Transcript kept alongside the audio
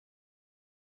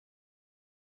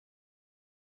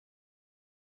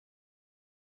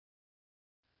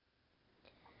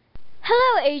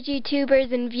Hello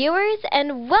AG-tubers and viewers,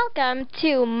 and welcome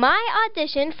to my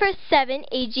audition for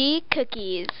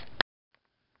 7AGCookies.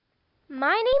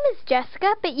 My name is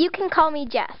Jessica, but you can call me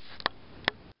Jess.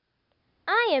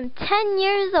 I am 10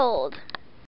 years old,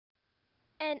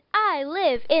 and I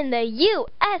live in the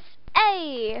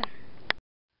USA.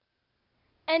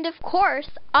 And of course,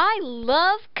 I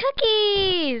love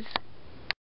cookies!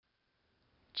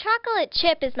 Chocolate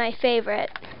chip is my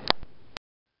favorite.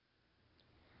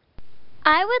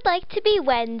 I would like to be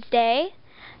Wednesday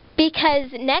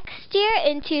because next year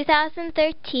in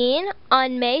 2013,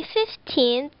 on May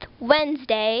 15th,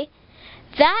 Wednesday,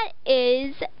 that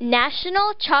is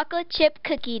National Chocolate Chip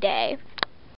Cookie Day.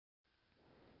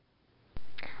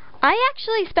 I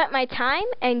actually spent my time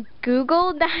and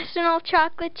Googled National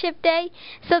Chocolate Chip Day,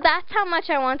 so that's how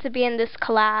much I want to be in this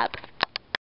collab.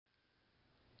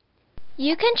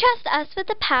 You can trust us with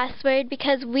the password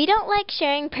because we don't like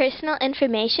sharing personal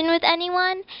information with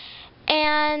anyone,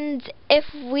 and if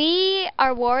we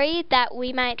are worried that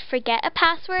we might forget a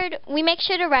password, we make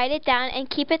sure to write it down and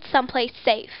keep it someplace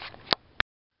safe.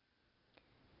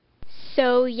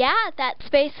 So yeah, that's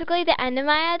basically the end of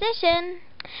my audition.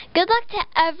 Good luck to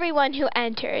everyone who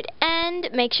entered, and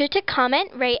make sure to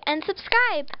comment, rate, and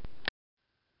subscribe.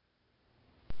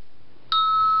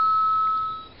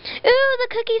 Ooh, the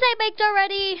cookies I baked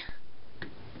already!